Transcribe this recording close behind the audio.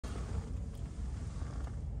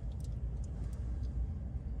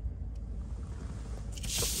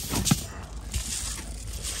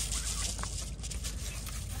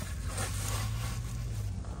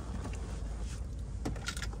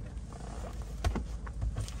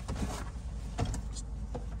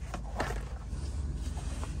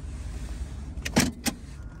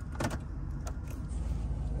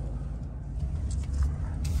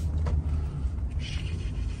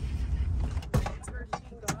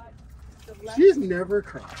She's never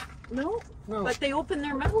cried. No, but they open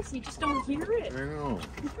their mouths, you just don't hear it. I know.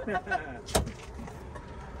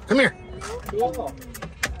 Come here.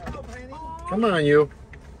 Come on, you.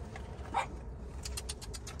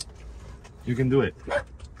 You can do it.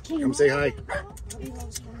 Come say hi.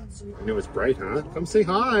 I know it's bright, huh? Come say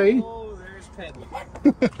hi. Oh, there's Penny.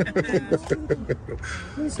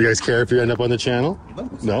 You guys care if you end up on the channel?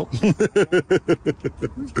 No?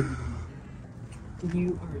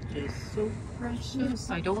 You are just so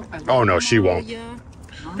precious. Oh, no, she won't.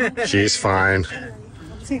 She's fine.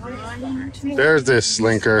 There's this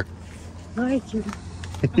slinker. Hi, cutie.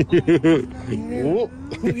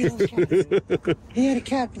 He had a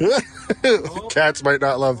cat. Cats might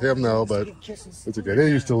not love him though, but it's okay.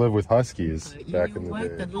 They used to live with huskies back in the day.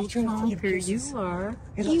 The little chomper you are.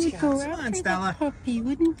 You would go after Stella. the puppy,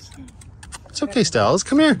 wouldn't you? It's okay, Stellas.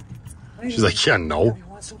 Come here. She's like, yeah, no. You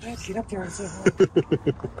want so bad to get up there and say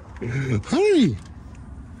Hi.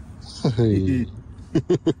 Hi.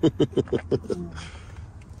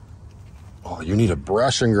 Oh, you need a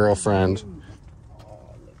brushing, girlfriend.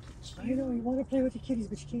 I know, you want to play with the kitties,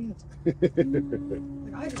 but you can't.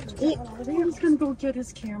 He's gonna go get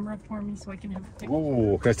his camera for me so I can have a picture.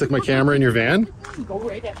 Oh, can I stick my camera in your van? Go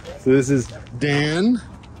right at it. So this is Dan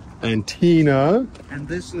and Tina. And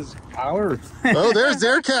this is our. Oh, there's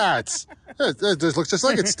their cats. This looks just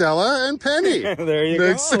like it's Stella and Penny. There you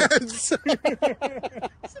Makes go. sense.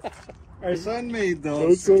 Our son made That's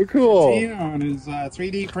those. so cool. Tina on his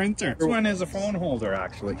 3D printer. This one is a phone holder,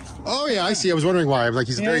 actually. Oh yeah, I see. I was wondering why. I'm like,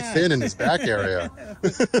 he's very Yeah. thin in his back area.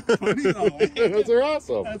 Funny though. Those are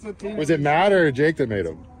awesome. That's what Tina Was it Matt or Jake that made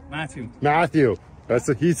them? Matthew. Matthew.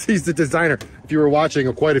 He's the designer. If you were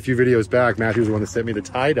watching quite a few videos back, Matthew was the one that sent me the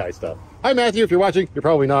tie-dye stuff. Hi Matthew, if you're watching, you're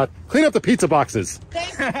probably not. Clean up the pizza boxes.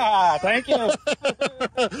 Thank you. Look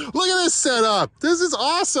at this setup. This is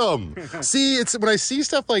awesome. See, it's when I see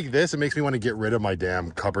stuff like this, it makes me want to get rid of my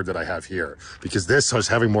damn cupboard that I have here because this just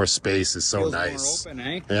having more space is so Feels nice. more open,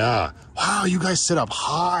 eh? Yeah. Wow, you guys sit up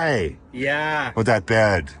high Yeah. with that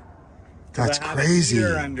bed. That's I have a crazy.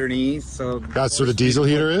 heater underneath, so That's what a diesel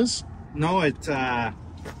heater is? no, it's the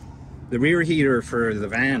rear heater for the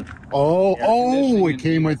van. Oh, Air conditioning. it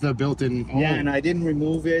came with the built-in. Oh. Yeah, and I didn't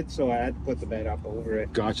remove it, so I had to put the bed up over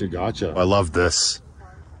it. Gotcha. I love this.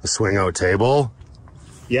 The swing-out table.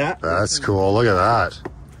 Yeah. That's cool. Look at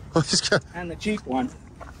that. Oh, he's got- And the cheap one.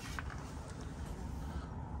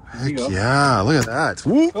 Heck go. yeah, look at that.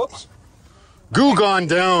 Whoop. Oops. Goo gone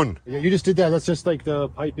down. Yeah, you just did that. That's just like the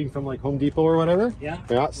piping from like Home Depot or whatever? Yeah.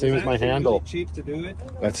 Yeah, same as my It's actually handle. really cheap to do it.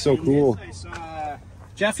 That's so And cool. this I saw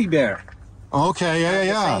Jeffy Bear. Okay, The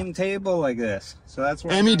yeah. same table like this. So that's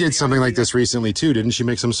where I Emmy got did the something like idea. this recently too, didn't she?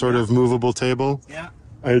 Make some sort of movable table? Yeah.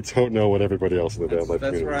 I don't know what everybody else in the That's, van life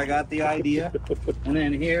that's where I community. got the idea. And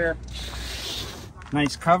then here,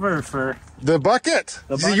 nice cover for The bucket.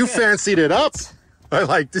 The See, you bucket. fancied it up. I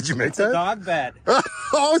like. Did you make the that? dog bed.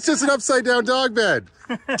 Oh, it's just an upside down dog bed.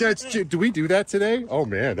 Do we do that today? Oh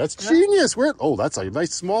man, that's genius. Oh, that's a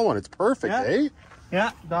nice small one. It's perfect, Yeah. eh?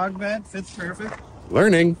 Yeah, dog bed fits perfect.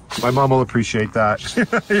 Learning. My mom will appreciate that.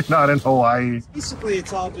 You're not in Hawaii. Basically,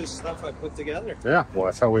 it's all just stuff I put together. Yeah, well,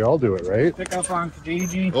 that's how we all do it, right? Pick up on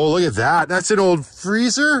Kijiji. Oh, look at that. That's an old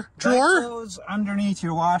freezer That drawer. goes underneath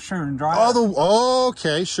your washer and dryer. Oh,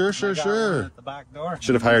 okay. Sure. I got one at the back door.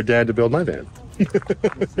 Should have hired Dad to build my van. Here.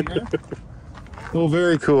 Oh,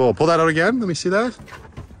 very cool. Pull that out again. Let me see that.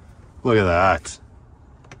 Look at that.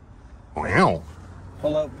 Wow.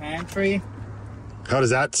 Pull out pantry. How does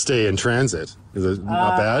that stay in transit? Is it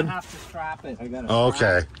not I bad? have to strap it. I got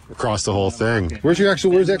Okay, across the whole thing. Where's the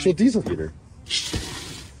actual diesel heater?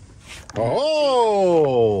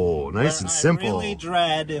 Oh, nice and I simple. really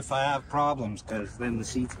dread if I have problems because then the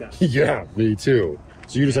seat's got. Yeah, me too.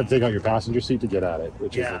 So you just have to take out your passenger seat to get at it,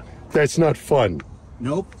 which Yeah. that's not fun.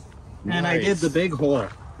 Nope. And I Nice. did the big hole.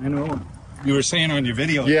 I know. You were saying on your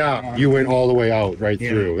video. Yeah, you went all the way out right Yeah.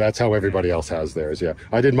 through. That's how everybody else has theirs. Yeah,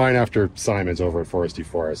 I did mine after Simon's over at Foresty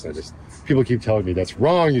Forest. People keep telling me that's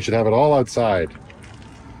wrong. You should have it all outside.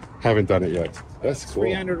 Haven't done it yet. That's cool.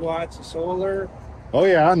 300 watts of solar. Oh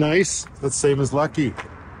yeah, nice. That's same as Lucky.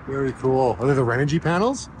 Very cool. Are they the Renogy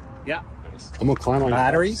panels? Yeah. I'm gonna climb on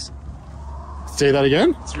Batteries. Say that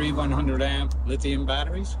again? 3 100 amp lithium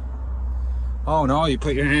batteries. Oh no, you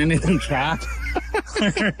put your hand in the trap.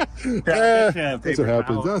 That's what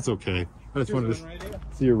happens. That's okay. I just wanted to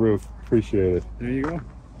see your roof. Appreciate it. There you go.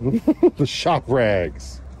 The shop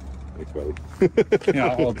rags. Thanks, buddy. Yeah,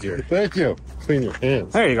 I'll hold yours. Thank you. Clean your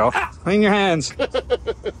hands. There you go. Clean your hands.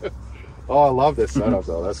 Oh, I love this setup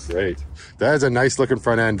though. That's great. That is a nice looking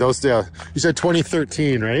front end. Those, you said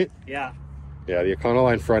 2013, right? Yeah. Yeah, the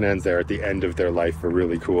Econoline front ends there at the end of their life are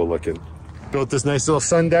really cool looking. Built this nice little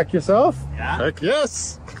sun deck yourself? Yeah. Heck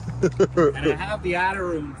yes. And I have the adder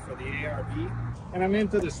room for the ARB. And I'm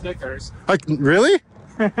into the stickers. Really?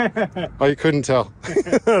 Oh, you couldn't tell.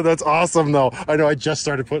 That's awesome though. I know I just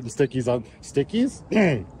started putting stickies on. Stickies?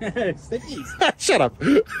 Stickies. Shut up.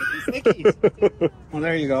 Stickies. Well,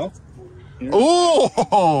 there you go.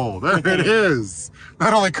 Oh, there it is.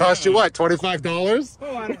 That only cost you what, $25?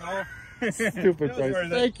 Oh, I don't know. Stupid price.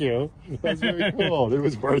 Thank you. That's very cool. It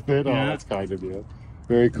was worth it. Oh, that's kind of you.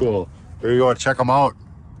 Very cool. There you go. Check them out.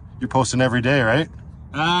 You're posting every day, right?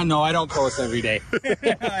 No, I don't post every day.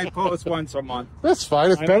 I post once a month. That's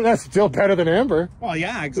fine. It's better. That's still better than Amber. Well,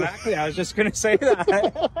 yeah, exactly. I was just going to say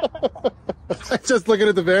that. Just looking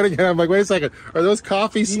at the van again, I'm like, wait a second. Are those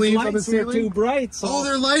coffee sleeves on the Lights are ceiling? too bright. So Oh,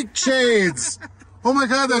 they're light shades. Oh my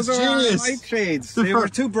God, that's those are our genius. light shades. They were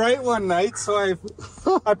too bright one night, so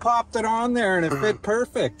I popped it on there and it fit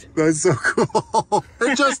perfect. That's so cool.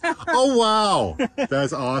 It just, oh wow.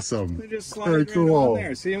 That's awesome. They just slide Very right cool. on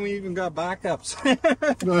there. See, and we even got backups.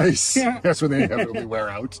 Nice. Yeah. That's when they inevitably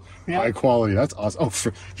wear out. Yeah. High quality. That's awesome.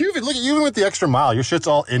 Oh, even with the extra mile, your shit's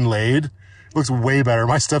all inlaid. Looks way better.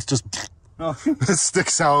 My stuff's just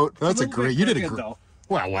sticks out. That's a great. You did a great.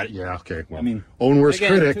 Well, what? Yeah. Okay. Well, I mean, own worst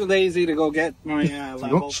again, critic. too lazy to go get my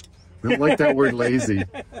level. I don't like that word lazy.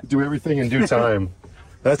 Do everything in due time.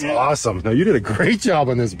 That's awesome. No, you did a great job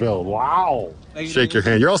on this build. Wow. Shake your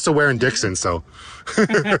hand. You're also wearing Dixon, so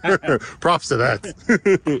props to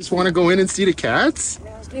that. Just want to go in and see the cats?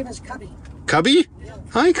 Yeah, his name is Cubby. Cubby? Yeah.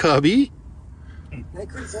 Hi, Cubby. I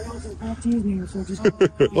couldn't say I wasn't back to his name, so just...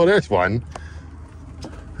 Well, there's one.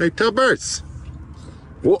 Hey, Tubbers.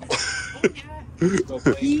 Whoa. Go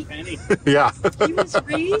play with Penny. Yeah. He was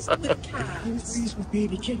raised with cats. He was raised with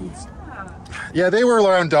baby kittens. Yeah, they were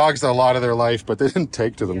around dogs a lot of their life, but they didn't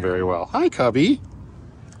take to them very well. Hi, Cubby.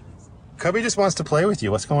 Cubby just wants to play with you.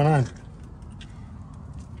 What's going on?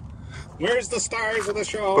 Where's the stars of the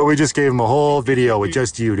show? But we just gave him a whole video with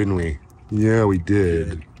just you, didn't we? Yeah, we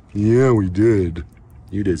did. Yeah, we did.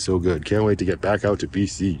 You did so good. Can't wait to get back out to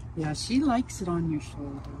BC. Yeah, she likes it on your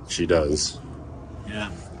shoulders. She does. Yeah.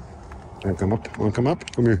 Want to come up? Want to come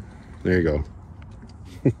up? Come here. There you go.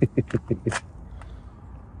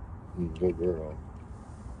 Good girl.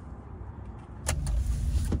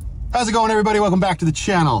 How's it going, everybody? Welcome back to the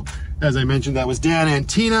channel. As I mentioned, that was Dan and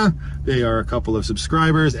Tina. They are a couple of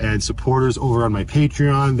subscribers and supporters over on my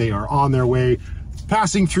Patreon. They are on their way,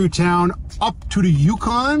 passing through town up to the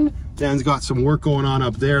Yukon. Dan's got some work going on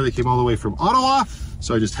up there. They came all the way from Ottawa.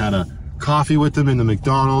 So I just had a coffee with them in the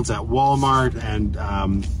McDonald's at Walmart, and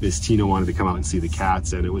Miss Tina wanted to come out and see the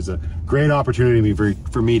cats, and it was a great opportunity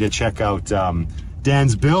for me to check out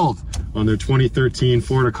Dan's build on their 2013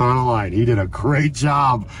 Ford Econoline. He did a great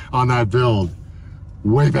job on that build.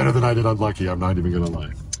 Way better than I did on Lucky, I'm not even gonna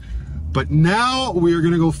lie. But now we are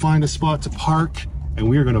gonna go find a spot to park, and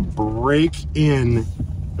we are gonna break in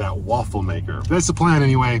that waffle maker. That's the plan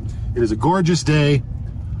anyway. It is a gorgeous day.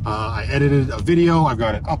 I edited a video. I've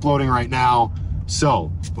got it uploading right now.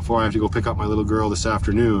 So before I have to go pick up my little girl this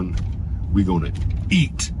afternoon, we gonna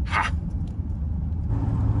eat. Ha.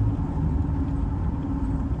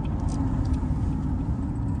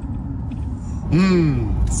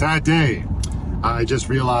 Sad day. I just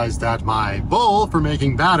realized that my bowl for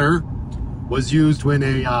making batter was used when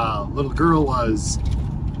a little girl was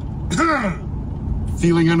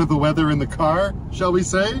feeling under the weather in the car, shall we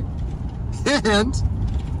say? And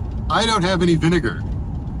I don't have any vinegar.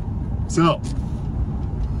 So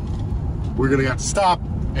we're gonna have to stop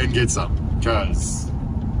and get some, because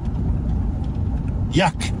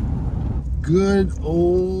yuck. Good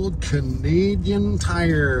old Canadian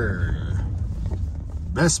Tire.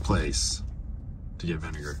 Best place to get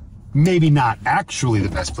vinegar. Maybe not actually the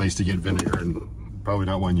best place to get vinegar, and probably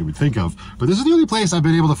not one you would think of, but this is the only place I've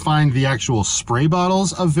been able to find the actual spray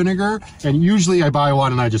bottles of vinegar, and usually I buy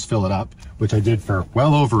one and I just fill it up, which I did for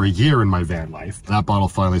well over a year in my van life. That bottle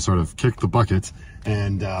finally sort of kicked the bucket,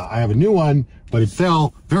 and I have a new one, but it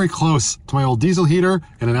fell very close to my old diesel heater,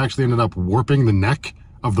 and it actually ended up warping the neck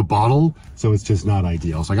of the bottle, so it's just not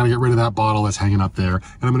ideal. So I gotta get rid of that bottle that's hanging up there,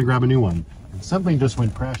 and I'm gonna grab a new one. And something just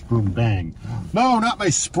went crash, boom, bang. No, not my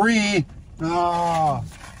spree. Ah.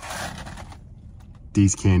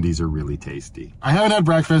 These candies are really tasty. I haven't had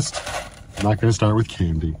breakfast. I'm not gonna start with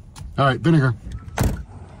candy. All right, vinegar.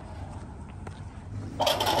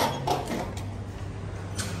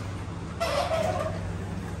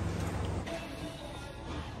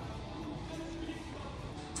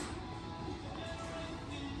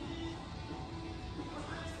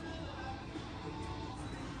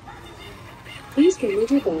 Please can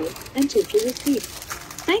your reward and tip your receipt.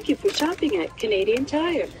 Thank you for shopping at Canadian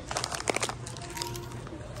Tire.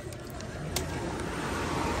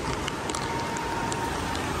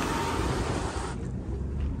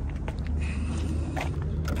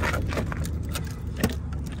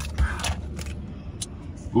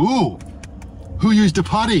 Ooh, who used a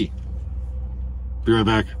potty? Be right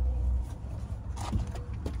back.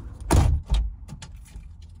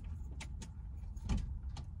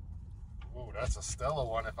 Ooh, that's a Stella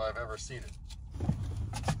one if I've ever seen it.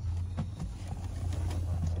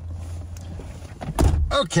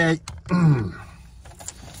 Okay. And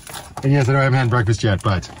yes, I know I haven't had breakfast yet,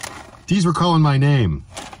 but these were calling my name.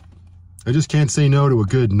 I just can't say no to a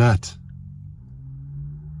good nut.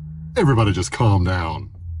 Everybody just calm down.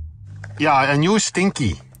 Yeah, and you're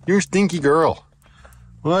stinky. You're a stinky girl.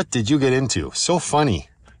 What did you get into? So funny.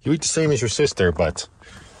 You eat the same as your sister, but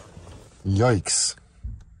yikes.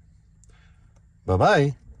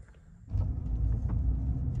 Bye-bye.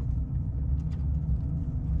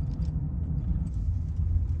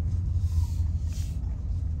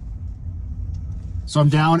 So I'm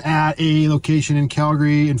down at a location in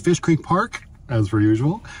Calgary in Fish Creek Park, as per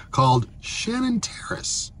usual, called Shannon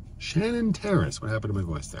Terrace. Shannon Terrace. What happened to my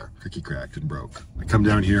voice there? Cookie cracked and broke. I come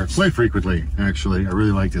down here quite frequently, actually. I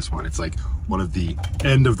really like this one. It's like one of the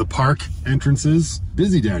end of the park entrances.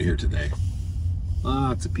 Busy down here today.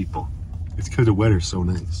 Lots of people. It's because the weather's so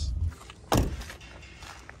nice.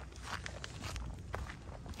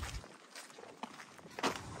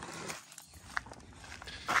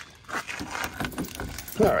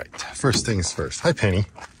 All right, first things first. Hi, Penny.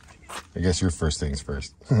 I guess your first things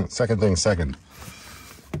first. Second things second.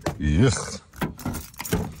 Yuck.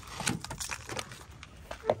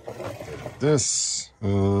 This,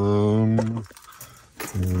 and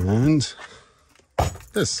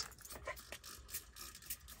this.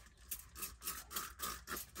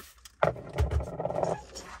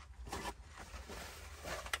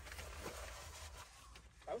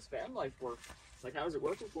 How's van life work? It's like, how's it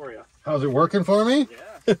working for you? How's it working for me?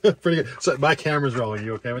 Yeah. Pretty good. So my camera's rolling.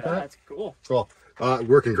 You okay with that? That's cool. Cool.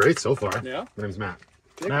 Working great so far. Yeah. My name's Matt.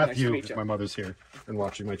 Nick, nice to Matthew, meet you. my mother's here and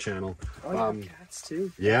watching my channel. Oh, you have cats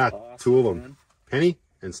too? Yeah, Awesome, two of them. man. Penny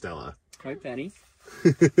and Stella. Hi, Penny.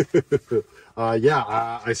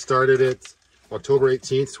 I started it October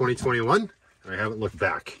 18th, 2021. I haven't looked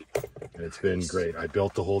back. And it's been great. I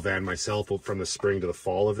built the whole van myself from the spring to the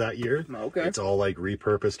fall of that year. Okay. It's all like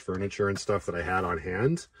repurposed furniture and stuff that I had on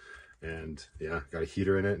hand. And yeah, got a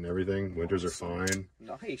heater in it and everything. Winters are fine.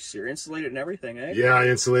 Nice. You're insulated and everything, eh? Yeah, I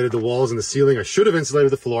insulated the walls and the ceiling. I should have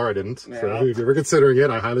insulated the floor. I didn't. Yeah. So if you're ever considering it,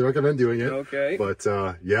 I highly recommend doing it. Okay. But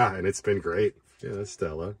yeah, and it's been great. Yeah, that's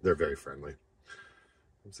Stella. They're very friendly.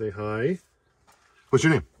 Say hi. What's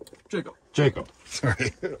your name? Jacob. Jacob.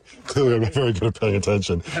 Sorry. Clearly I'm not very good at paying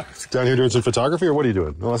attention. Down here doing some photography, or what are you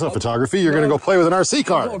doing? No, that's not photography. You're going to go play with an RC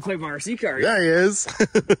car. I'm going to play with my RC car. Yeah, he is.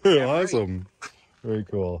 Yeah, awesome. Very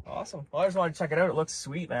cool. Awesome. Well, I just wanted to check it out. It looks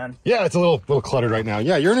sweet, man. Yeah, it's a little cluttered right now.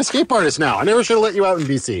 Yeah, you're an escape artist now. I never should have let you out in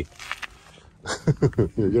BC.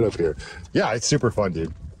 Here, get up here. Yeah, it's super fun,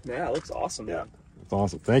 dude. Yeah, it looks awesome. Yeah, it's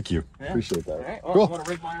awesome. Thank you. Yeah. Appreciate that. All right. Well, Cool. I'm going to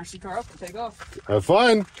rig my RC car up and take off. Have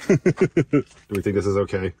fun. Do we think this is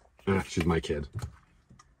okay? She's my kid.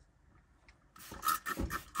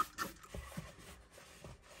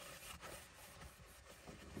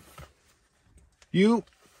 You.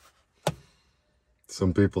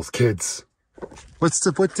 Some people's kids. What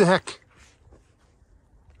the heck?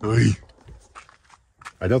 Oy.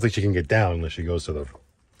 I don't think she can get down unless she goes to the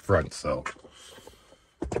front, so.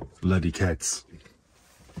 Bloody cats.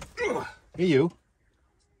 Hey, you.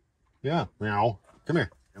 Yeah, meow. Come here.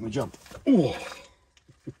 And we jump. Ooh.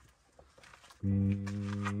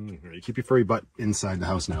 Right, keep your furry butt inside the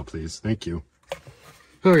house now, please. Thank you.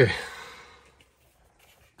 Okay.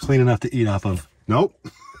 Clean enough to eat off of. Nope.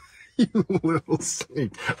 You little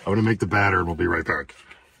snake. I'm gonna make the batter and we'll be right back.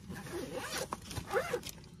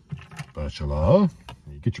 Spatula.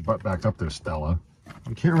 You get your butt back up there, Stella.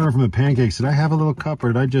 I can't remember from the pancakes. Did I have a little cup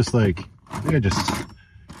or did I just I think I just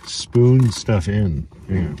spooned stuff in.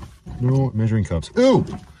 Yeah. No measuring cups. Ooh!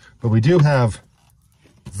 But we do have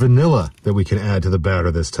vanilla that we can add to the batter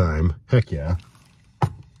this time. Heck yeah.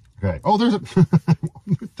 Okay. Oh, there's a...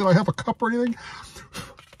 Did I have a cup or anything?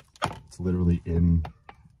 It's literally in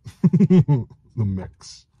the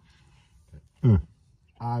mix.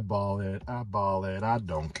 Eyeball it. I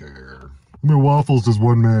don't care. How many waffles does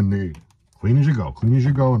one man need? Clean as you go. Clean as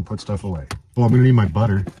you go and put stuff away. Oh, I'm going to need my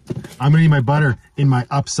butter. I'm going to need my butter in my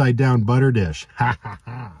upside down butter dish. Ha ha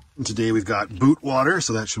ha. Today we've got boot water,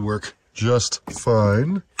 so that should work just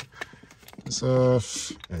fine. This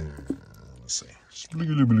off. And let's see. Okay,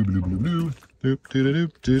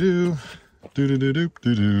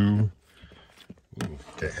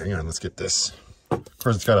 hang on, let's get this. Of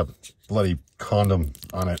course, it's got a bloody condom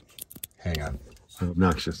on it. Hang on. So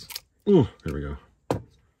obnoxious. Ooh, there we go. I'm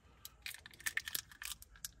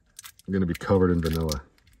gonna be covered in vanilla.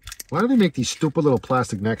 Why do they make these stupid little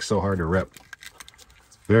plastic necks so hard to rip?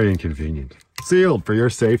 It's very inconvenient. Sealed for your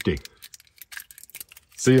safety.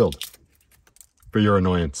 Sealed for your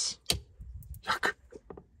annoyance. Yuck.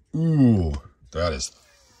 Ooh, that is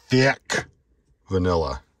thick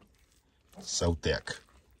vanilla. So thick.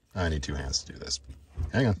 I need 2 hands to do this.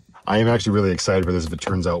 Hang on. I am actually really excited for this if it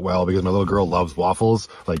turns out well, because my little girl loves waffles.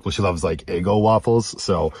 Like, well, she loves like Eggo waffles.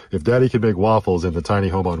 So if Daddy can make waffles in the tiny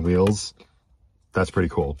home on wheels, that's pretty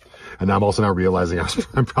cool. And now I'm also now realizing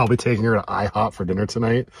I'm probably taking her to IHOP for dinner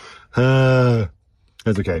tonight. That's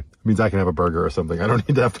okay. It means I can have a burger or something. I don't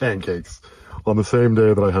need to have pancakes on the same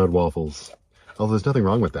day that I had waffles. Although there's nothing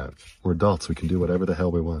wrong with that. We're adults. We can do whatever the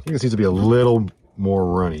hell we want. I think this needs to be a little more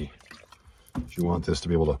runny. If you want this to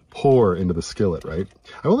be able to pour into the skillet, right?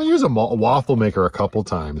 I only use a waffle maker a couple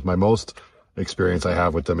times. My most experience I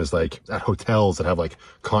have with them is like at hotels that have like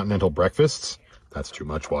continental breakfasts. That's too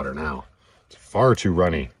much water now. It's far too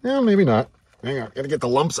runny. Well, maybe not. Hang on, gotta get the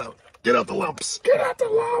lumps out. Get out the lumps. Get out the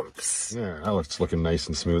lumps. Yeah, that looks looking nice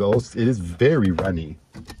and smooth. Oh, it is very runny.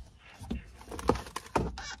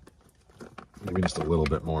 Maybe just a little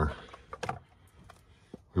bit more.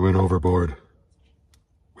 We went overboard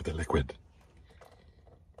with the liquid.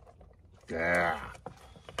 Yeah,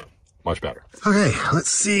 much better. Okay, let's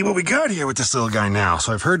see what we got here with this little guy now.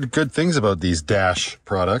 So I've heard good things about these Dash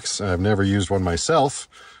products. I've never used one myself,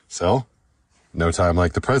 so no time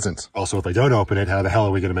like the present. Also, if I don't open it, how the hell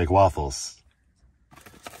are we gonna make waffles?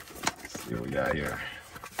 Let's see what we got here.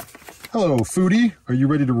 Hello, foodie. Are you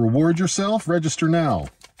ready to reward yourself? Register now.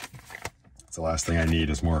 That's the last thing I need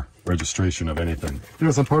is more registration of anything.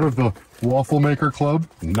 Yes, I'm part of the Waffle Maker Club.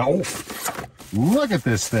 No. Look at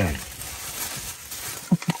this thing.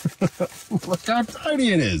 Look how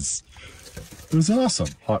tiny it is. It was awesome.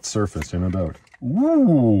 Hot surface in and out.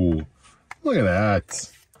 Ooh, look at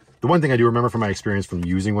that. The one thing I do remember from my experience from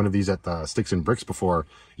using one of these at the Sticks and Bricks before,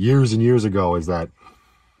 years and years ago, is that,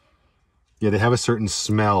 yeah, they have a certain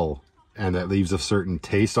smell and that leaves a certain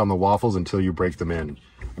taste on the waffles until you break them in.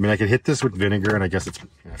 I mean, I could hit this with vinegar and I guess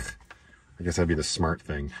I guess that'd be the smart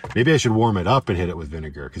thing. Maybe I should warm it up and hit it with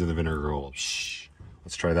vinegar because then the vinegar will, shh.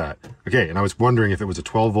 Let's try that. Okay, and I was wondering if it was a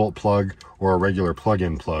 12-volt plug or a regular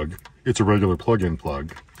plug-in plug. It's a regular plug-in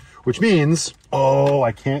plug, which means, oh,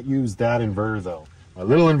 I can't use that inverter though. My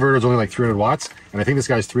little inverter is only like 300 watts, and I think this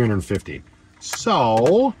guy's 350.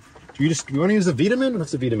 So, do you want to use the Vitamin?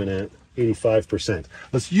 What's the Vitamin at? 85%.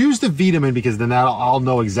 Let's use the Vitamin because then I'll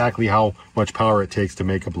know exactly how much power it takes to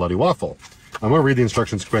make a bloody waffle. I'm going to read the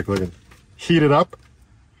instructions quickly. Heat it up.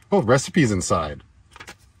 Oh, recipes inside.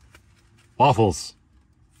 Waffles.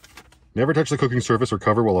 Never touch the cooking surface or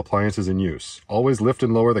cover while appliance is in use. Always lift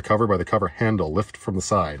and lower the cover by the cover handle. Lift from the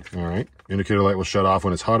side. All right. Indicator light will shut off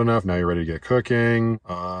when it's hot enough. Now you're ready to get cooking.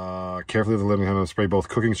 Carefully with the lid handle, spray both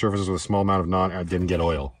cooking surfaces with a small amount of I didn't get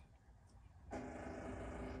oil.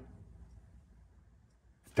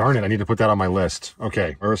 Darn it, I need to put that on my list.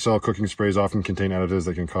 Okay. Aerosol cooking sprays often contain additives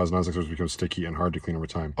that can cause non-stick to become sticky and hard to clean over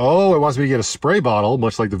time. Oh, it wants me to get a spray bottle,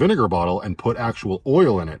 much like the vinegar bottle, and put actual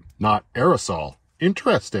oil in it, not aerosol.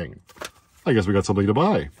 Interesting. I guess we got something to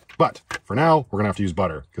buy. But for now, we're gonna have to use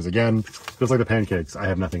butter. Because again, just like the pancakes, I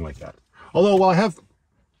have nothing like that. Although, well,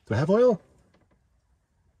 do I have oil?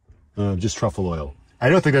 Just truffle oil. I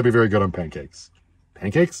don't think that'd be very good on pancakes.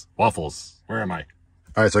 Pancakes? Waffles. Where am I?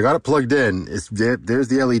 All right, so I got it plugged in. There's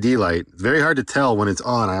the LED light. It's very hard to tell when it's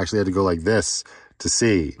on. I actually had to go like this to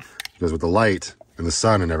see. Because with the light and the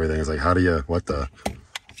sun and everything, it's like, what the?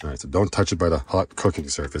 All right, so don't touch it by the hot cooking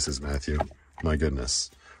surfaces, Matthew. My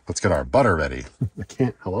goodness. Let's get our butter ready. I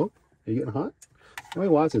can't, hello? Are you getting hot? How many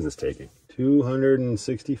watts is this taking?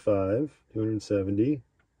 265, 270.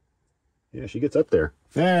 Yeah, she gets up there.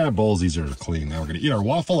 Yeah, bowl's easier to clean. Now we're gonna eat our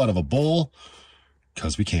waffle out of a bowl,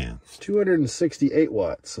 because we can. 268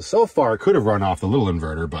 watts. So far, it could have run off the little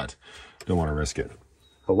inverter, but don't want to risk it.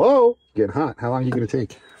 Hello? Getting hot. How long are you gonna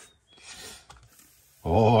take?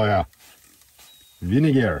 Oh yeah.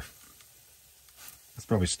 Vinegar. That's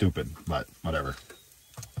probably stupid, but whatever.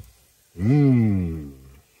 Cleaning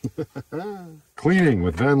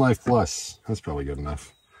with VanlifePLUS. That's probably good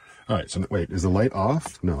enough. All right, so wait, is the light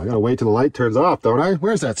off? No, I gotta wait till the light turns off, don't I?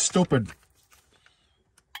 Where's that stupid?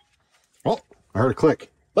 Oh, I heard a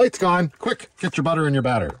click. Light's gone. Quick, get your butter in your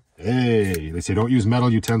batter. Hey, they say don't use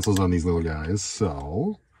metal utensils on these little guys,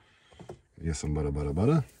 so I guess some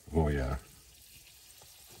butter. Oh yeah.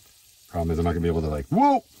 Problem is I'm not gonna be able to like,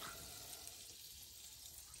 whoa!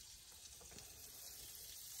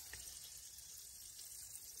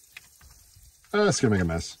 It's gonna make a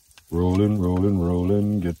mess. Rolling, rolling,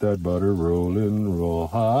 rolling, get that butter rolling, roll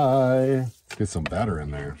high. Get some batter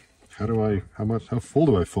in there. How full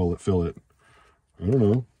do I fill it? I don't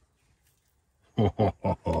know.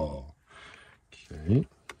 Okay.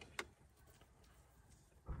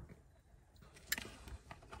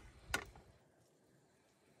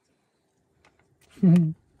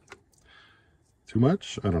 Too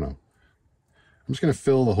much? I don't know. I'm just gonna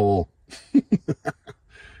fill the whole.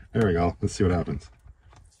 There we go. Let's see what happens.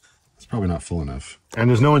 It's probably not full enough. And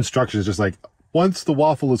there's no instructions, just like once the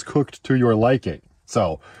waffle is cooked to your liking.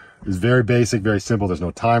 So it's very basic, very simple. There's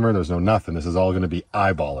no timer, there's no nothing. This is all going to be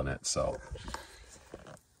eyeballing it. So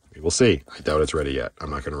we will see. I doubt it's ready yet. I'm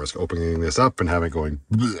not going to risk opening this up and have it going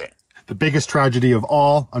bleh. The biggest tragedy of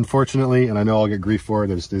all, unfortunately, and I know I'll get grief for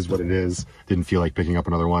it, it just is what it is. Didn't feel like picking up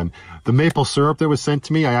another one. The maple syrup that was sent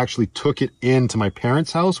to me, I actually took it into my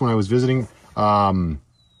parents' house when I was visiting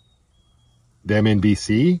them in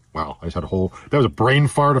BC. Wow, I just had that was a brain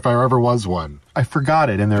fart if I ever was one. I forgot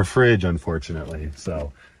it in their fridge, unfortunately.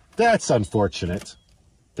 So that's unfortunate.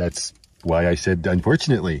 That's why I said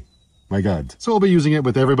unfortunately. My God. So we'll be using it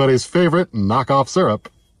with everybody's favorite knockoff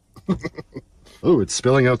syrup. Oh, it's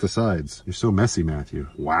spilling out the sides. You're so messy, Matthew.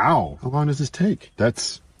 Wow. How long does this take?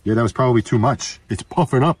 That was probably too much. It's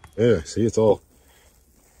puffing up. Yeah, see, it's all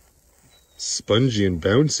spongy and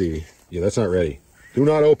bouncy. Yeah, that's not ready. Do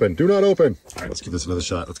not open. Do not open. All right, let's give this another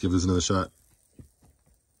shot. Let's give this another shot.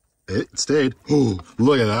 It stayed. Oh,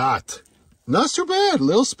 look at that. Not too bad. A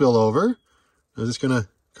little spill over. Is this going to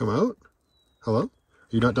come out? Hello? Are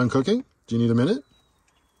you not done cooking? Do you need a minute?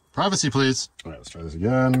 Privacy, please. All right, let's try this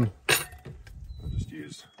again. I'll just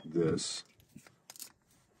use this.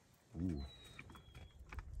 Ooh.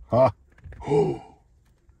 Ha. Oh,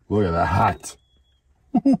 look at that.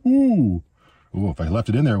 Ooh. Oh, if I left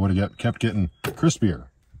it in there, it would have kept getting crispier,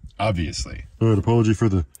 obviously. All right, apology for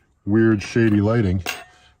the weird, shady lighting,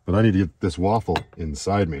 but I need to get this waffle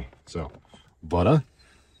inside me. So, butter.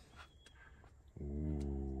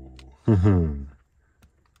 Ooh. You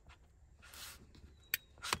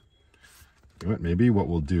know what, maybe what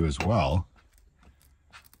we'll do as well,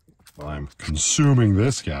 while I'm consuming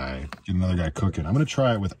this guy, get another guy cooking. I'm going to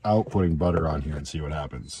try it without putting butter on here and see what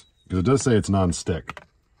happens. Because it does say it's non-stick,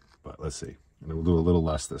 but let's see. And we'll do a little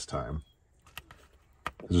less this time.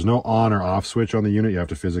 There's no on or off switch on the unit. You have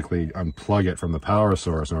to physically unplug it from the power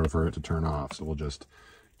source in order for it to turn off. So we'll just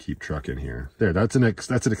keep trucking here. There, that's an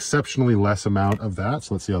exceptionally less amount of that.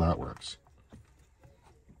 So let's see how that works.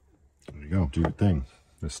 There you go, do your thing.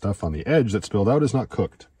 The stuff on the edge that spilled out is not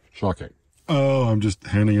cooked. Shocking. Oh, I'm just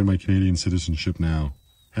handing in my Canadian citizenship now.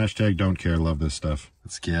 Hashtag don't care, love this stuff.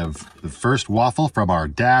 Let's give the first waffle from our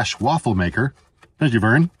Dash waffle maker. Thank you,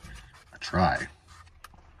 Vern. Try.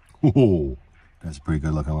 Oh, that's a pretty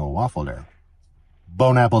good looking little waffle there.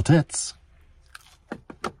 Bone apple tits.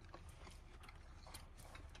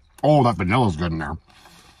 Oh, that vanilla's good in there.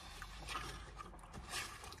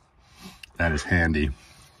 That is handy.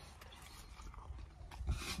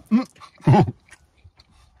 I'm a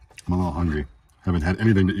little hungry. Haven't had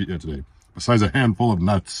anything to eat yet today, besides a handful of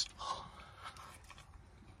nuts.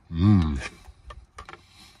 Mmm.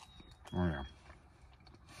 Oh,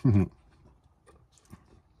 yeah.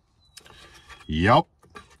 Yep,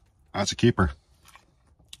 that's a keeper.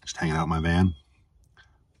 Just hanging out in my van,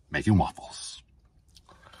 making waffles.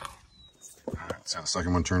 All right, see how the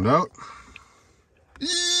second one turned out.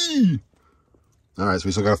 Eee! All right, so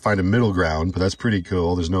we still got to find a middle ground, but that's pretty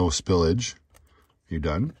cool. There's no spillage. You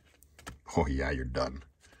done? Oh yeah, you're done.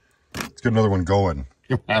 Let's get another one going.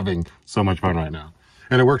 You're having so much fun right now.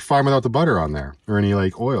 And it worked fine without the butter on there or any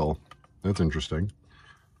like oil. That's interesting.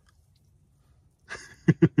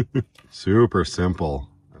 Super simple.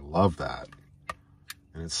 I love that.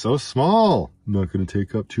 And it's so small. Not going to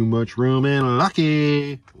take up too much room and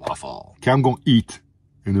lucky. Waffle. Okay, I'm going to eat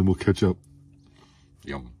and then we'll catch up.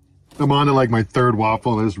 Yum. I'm on to like my third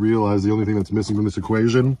waffle and I just realized the only thing that's missing from this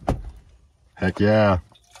equation. Heck yeah.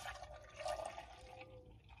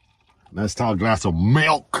 Nice tall glass of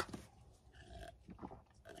milk.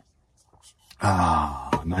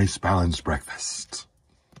 Ah, nice balanced breakfast.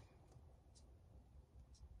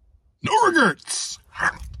 No regrets.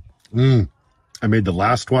 I made the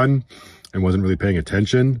last one and wasn't really paying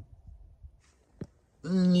attention.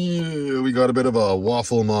 Yeah, we got a bit of a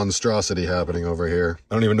waffle monstrosity happening over here.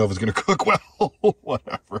 I don't even know if it's going to cook well.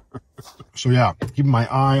 Whatever. So yeah, keeping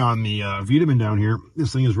my eye on the Vitamin down here.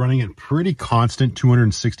 This thing is running at pretty constant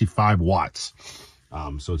 265 watts.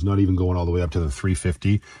 So it's not even going all the way up to the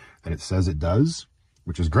 350. that it says it does,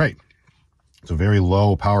 which is great. It's a very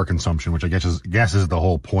low power consumption, which I guess is the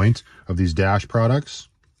whole point of these Dash products.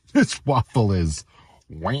 This waffle is,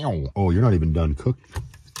 wow. Oh, you're not even done cooked.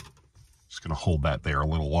 Just gonna hold that there a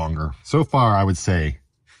little longer. So far, I would say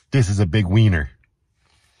this is a big wiener.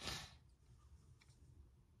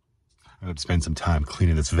 I would spend some time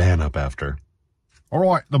cleaning this van up after. All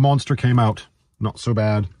right, the monster came out. Not so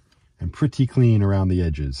bad and pretty clean around the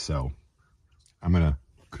edges. So I'm gonna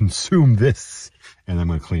consume this and I'm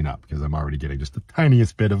gonna clean up because I'm already getting just the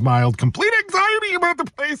tiniest bit of mild complete anxiety about the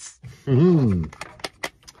place.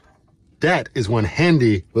 That is one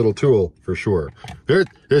handy little tool for sure.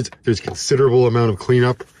 There's considerable amount of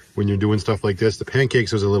cleanup when you're doing stuff like this. The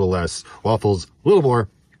pancakes was a little less, waffles a little more,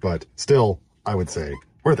 but still, I would say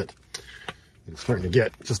worth it. It's starting to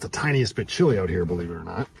get just the tiniest bit chilly out here, believe it or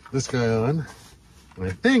not. This guy on, and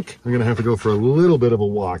I think I'm gonna have to go for a little bit of a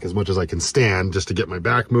walk as much as I can stand just to get my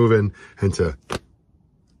back moving and to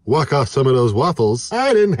walk off some of those waffles.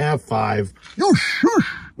 I didn't have 5. Oh,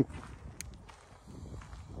 shush.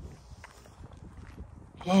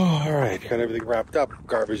 Oh, all right, got everything wrapped up.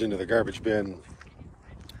 Garbage into the garbage bin.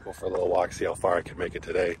 Go for a little walk, see how far I can make it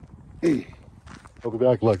today. I'll be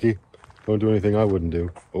back, Lucky. Don't do anything I wouldn't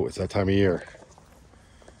do. Oh, it's that time of year.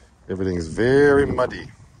 Everything's very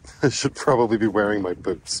muddy. I should probably be wearing my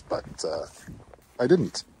boots, but I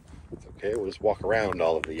didn't. It's okay, we'll just walk around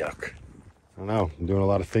all of the yuck. I don't know, I'm doing a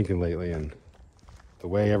lot of thinking lately, and the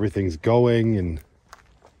way everything's going, and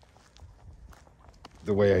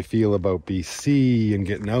the way I feel about BC, and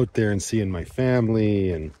getting out there and seeing my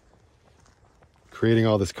family, and creating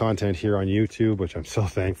all this content here on YouTube, which I'm so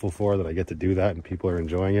thankful for that I get to do that and people are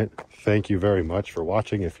enjoying it. Thank you very much for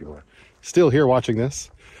watching. If you are still here watching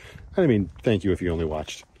this, I mean, thank you if you only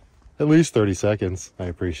watched at least 30 seconds. I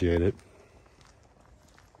appreciate it.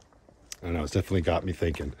 I don't know, it's definitely got me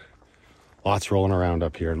thinking. Lots rolling around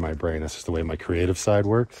up here in my brain. That's just the way my creative side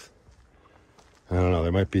works. I don't know,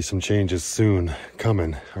 there might be some changes soon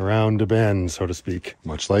coming around a bend, so to speak.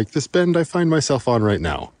 Much like this bend I find myself on right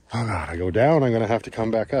now. Oh God, I go down, I'm gonna have to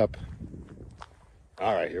come back up.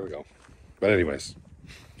 All right, here we go. But anyways,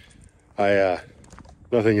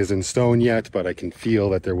 nothing is in stone yet, but I can feel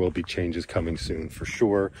that there will be changes coming soon for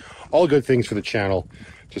sure. All good things for the channel.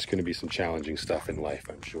 Just gonna be some challenging stuff in life,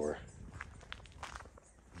 I'm sure.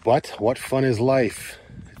 But what fun is life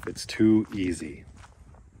if it's too easy?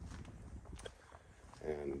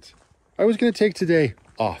 And I was gonna take today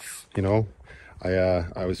off, you know.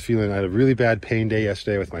 I was feeling, I had a really bad pain day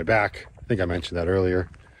yesterday with my back. I think I mentioned that earlier.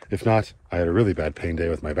 If not, I had a really bad pain day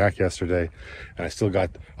with my back yesterday, and I still got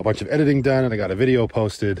a bunch of editing done, and I got a video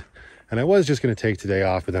posted, and I was just going to take today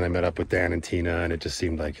off, but then I met up with Dan and Tina, and it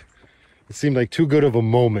seemed like too good of a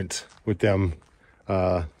moment with them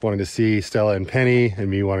wanting to see Stella and Penny, and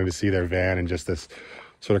me wanting to see their van, and just this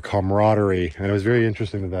sort of camaraderie. And it was very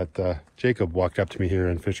interesting that Jacob walked up to me here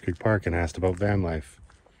in Fish Creek Park and asked about van life.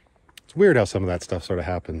 It's weird how some of that stuff sort of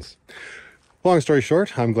happens. Long story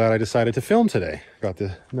short, I'm glad I decided to film today. Got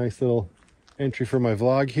the nice little entry for my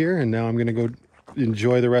vlog here, and now I'm gonna go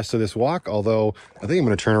enjoy the rest of this walk, although I think I'm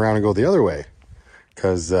gonna turn around and go the other way,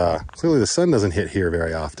 because clearly the sun doesn't hit here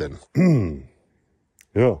very often.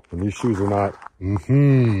 Yeah, and these shoes are not,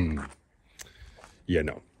 Yeah,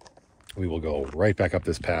 no. We will go right back up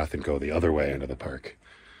this path and go the other way into the park.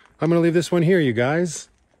 I'm gonna leave this one here, you guys.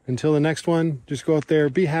 Until the next one, just go out there,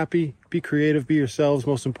 be happy, be creative, be yourselves.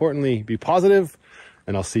 Most importantly, be positive,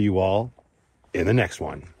 and I'll see you all in the next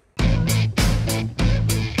one.